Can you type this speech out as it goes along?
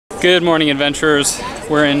Good morning, adventurers.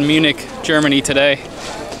 We're in Munich, Germany today.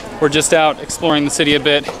 We're just out exploring the city a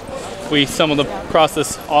bit. We stumbled across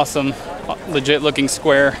this awesome, legit looking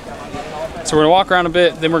square. So we're gonna walk around a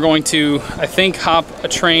bit, then we're going to, I think, hop a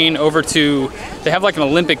train over to, they have like an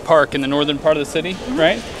Olympic park in the northern part of the city,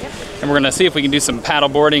 right? And we're gonna see if we can do some paddle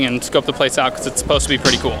boarding and scope the place out because it's supposed to be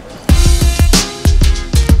pretty cool.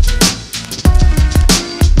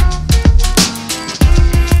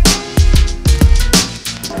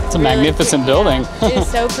 It's a magnificent building. It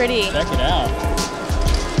is so pretty. Check it out.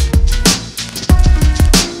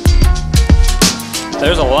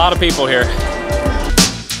 There's a lot of people here.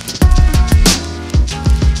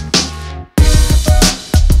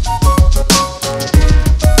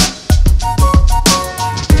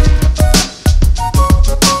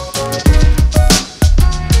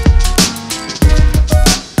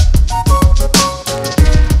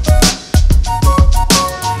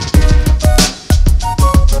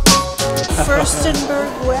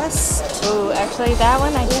 Actually, that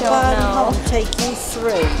one I don't know. I'll take you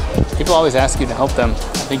through. People always ask you to help them.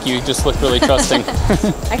 I think you just look really trusting.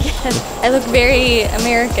 I guess. I look very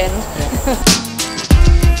American.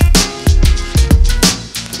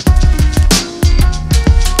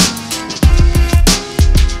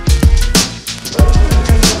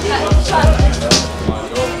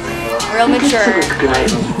 Real mature.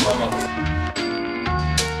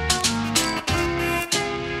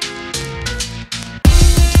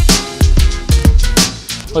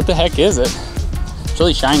 What the heck is it? It's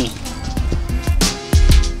really shiny.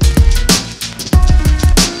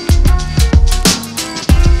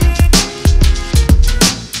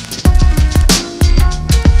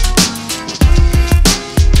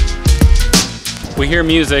 We hear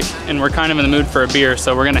music and we're kind of in the mood for a beer,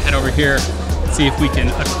 so we're gonna head over here, see if we can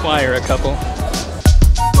acquire a couple.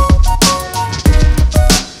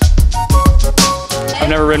 I've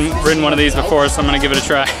never ridden one of these before, so I'm gonna give it a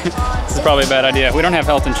try. This is probably a bad idea. We don't have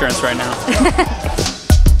health insurance right now.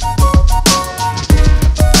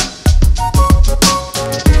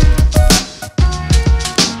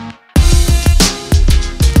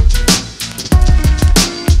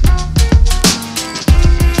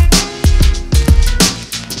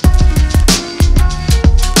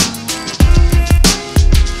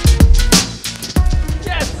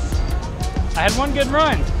 Yes! I had one good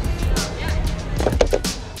run.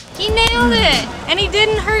 He nailed it, and he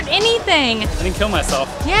didn't hurt anything. I didn't kill myself.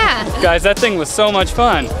 Yeah. Guys, that thing was so much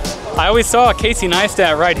fun. I always saw Casey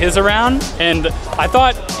Neistat ride his around, and I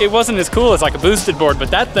thought it wasn't as cool as like a boosted board,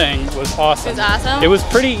 but that thing was awesome. It was awesome? It was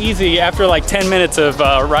pretty easy after like 10 minutes of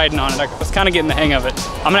riding on it. I was kind of getting the hang of it.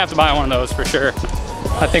 I'm gonna have to buy one of those for sure.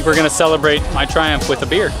 I think we're gonna celebrate my triumph with a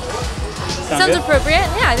beer. Sounds appropriate.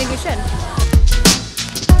 Yeah, I think we should.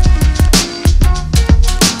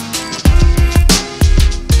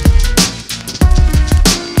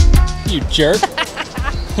 You jerk.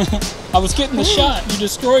 I was getting the shot, you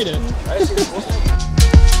destroyed it.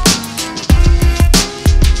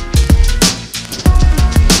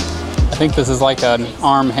 I think this is like an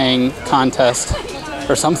arm hang contest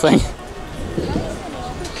or something.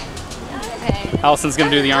 Okay. Allison's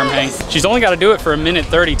gonna do the arm hang. She's only gotta do it for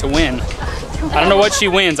 1:30 to win. I don't know what she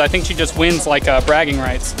wins. I think she just wins like bragging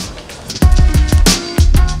rights.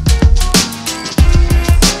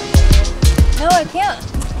 No, I can't.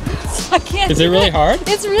 I can't. Is it really hard?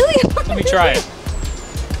 It's really hard. Let me try it.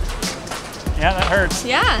 Yeah, that hurts.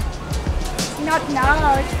 Yeah. Not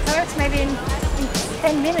now, it hurts maybe in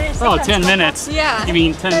 10 minutes. Oh, 10 minutes? Yeah. You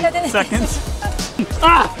mean 10 seconds?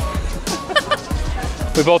 Ah!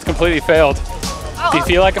 We both completely failed. Do you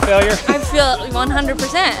feel like a failure? I feel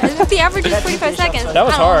 100%. The average is 45 seconds. That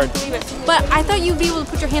was hard. But I thought you'd be able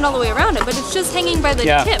to put your hand all the way around it, but it's just hanging by the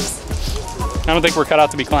tips. I don't think we're cut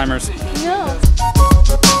out to be climbers. No.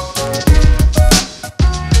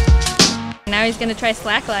 Now he's gonna try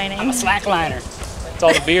slacklining. I'm a slackliner. It's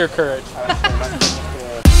all the beer courage. I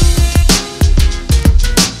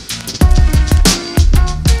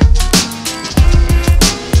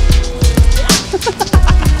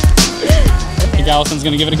think Allison's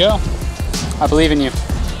gonna give it a go. I believe in you.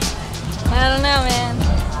 I don't know, man.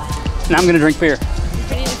 Now I'm gonna drink beer. I'm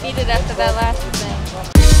pretty defeated after that last thing.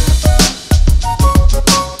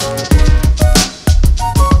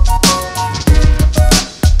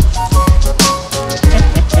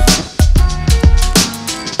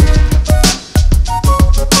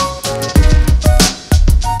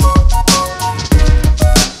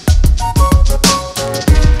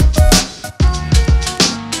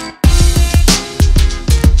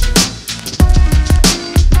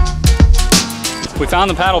 We found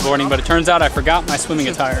the paddleboarding, but it turns out I forgot my swimming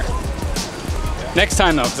attire. Next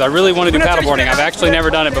time though, because I really want to do paddleboarding. I've actually never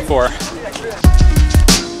done it before.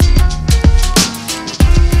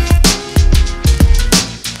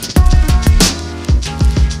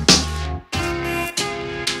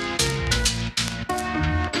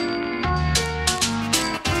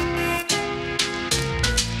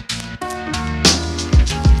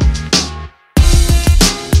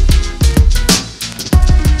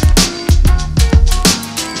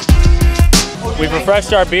 We've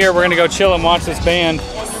refreshed our beer. We're gonna go chill and watch this band.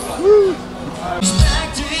 Woo.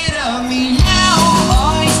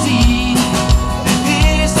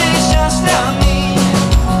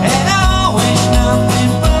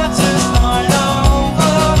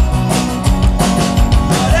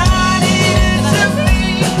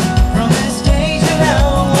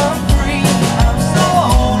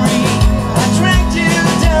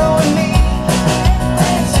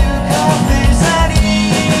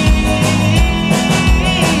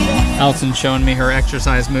 Allison's showing me her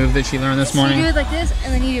exercise move that she learned this morning. You do it like this,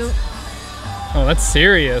 and then you do... Oh, that's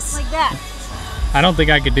serious. Like that. I don't think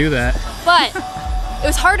I could do that. But it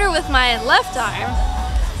was harder with my left arm.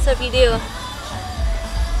 So if you do...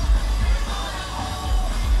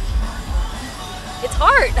 It's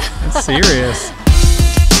hard. That's serious.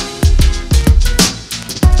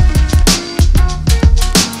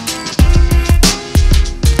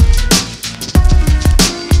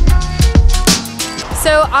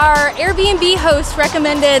 So our Airbnb host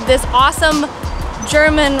recommended this awesome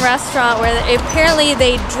German restaurant where apparently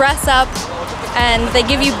they dress up and they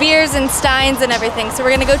give you beers and steins and everything. So we're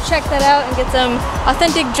gonna go check that out and get some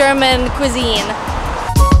authentic German cuisine.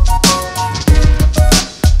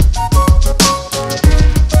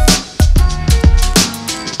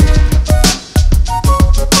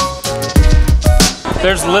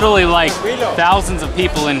 There's literally like thousands of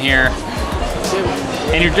people in here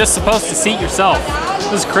and you're just supposed to seat yourself.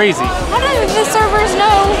 This is crazy. How do the servers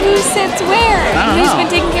know who sits where? Who's been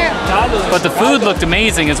taken care of? But the food looked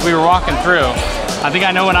amazing as we were walking through. I think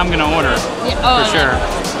I know what I'm gonna order, for sure.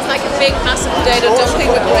 It's like a big massive potato dumpling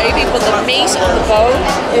with gravy, but the meat on the bone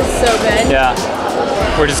is so good. Yeah.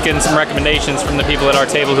 We're just getting some recommendations from the people at our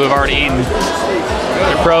table who have already eaten.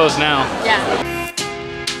 They're pros now. Yeah.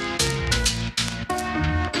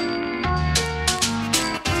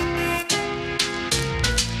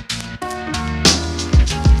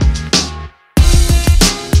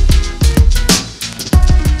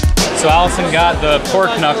 So Allison got the pork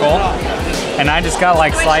knuckle, and I just got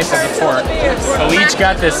like slices of pork. So we each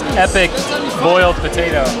got this epic boiled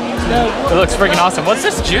potato. It looks freaking awesome. What's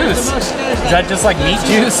this juice? Is that just like meat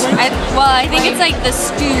juice? Well, I think it's like the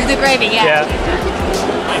stew, the gravy, yeah.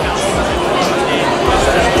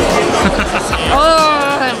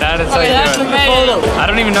 Oh, that is how you do it. I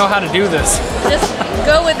don't even know how to do this. Just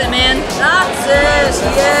go with it, man. That's it,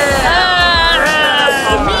 yeah.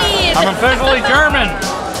 Meat. I'm officially German.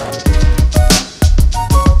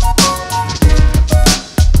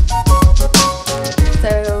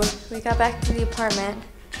 So we got back to the apartment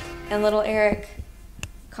and little Eric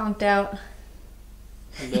conked out.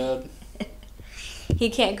 I'm dead. He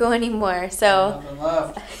can't go anymore, so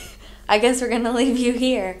I guess we're gonna leave you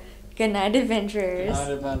here. Good night, adventurers. Good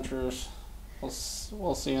night, adventurers. We'll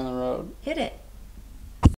see you on the road. Hit it.